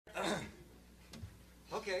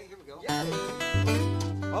Okay, here we go.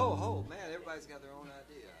 Yay. Oh, man, everybody's got their own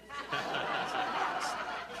idea.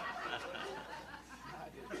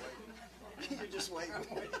 You're just waiting.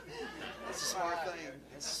 That's a smart thing.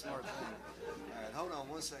 That's a smart thing. All right, hold on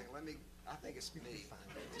one second. I think it's me. I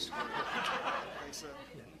think so.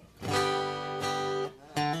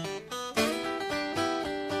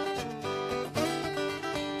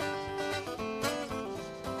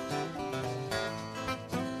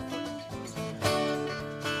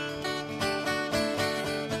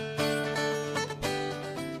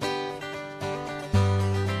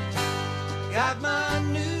 Got my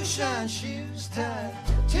new shine shoes tied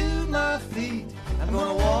to my feet. I'm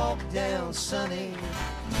gonna walk down sunny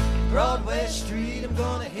Broadway Street. I'm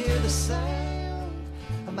gonna hear the sound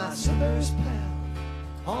of my slippers pound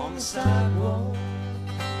on the sidewalk.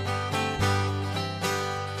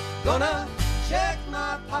 Gonna check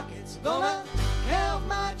my pockets, gonna count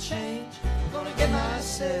my change. Gonna get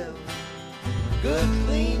myself a good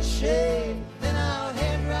clean shave. Then I'll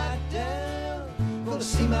head right down. Gonna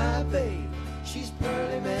see my babe, she's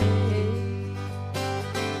Pearlie Mae.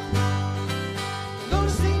 Gonna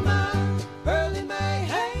see my Pearlie Mae,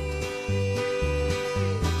 hey.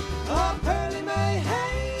 Oh, Pearlie Mae,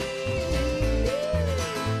 hey.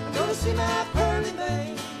 I'm gonna see my Pearlie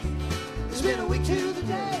Mae. It's been a week to the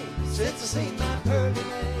day since I seen my Pearlie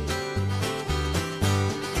Mae.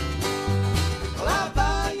 Well, I'll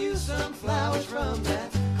buy you some flowers from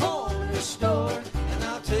that corner store, and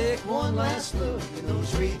I'll take one last look in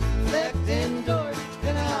those reflecting doors.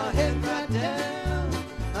 Then I'll head right down.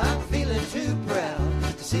 I'm feeling too proud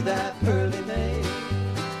to see that Pearlie Mae.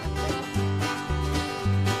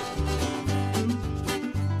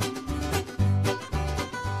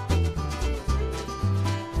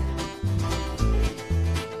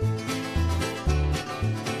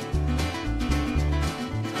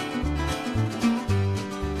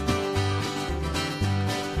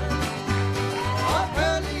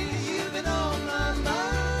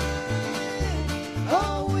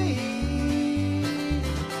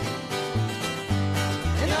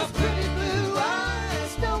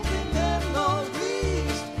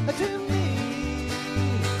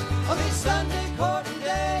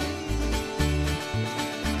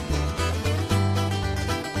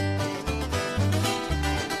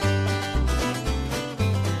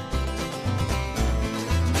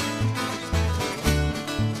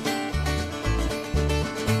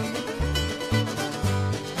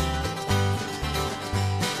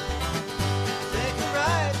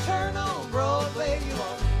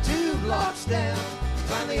 Down,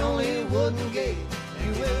 find the only wooden gate.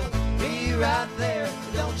 You will be right there.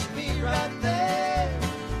 Don't you be right there,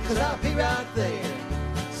 'cause I'll be right there,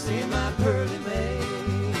 seeing my Pearlie Mae.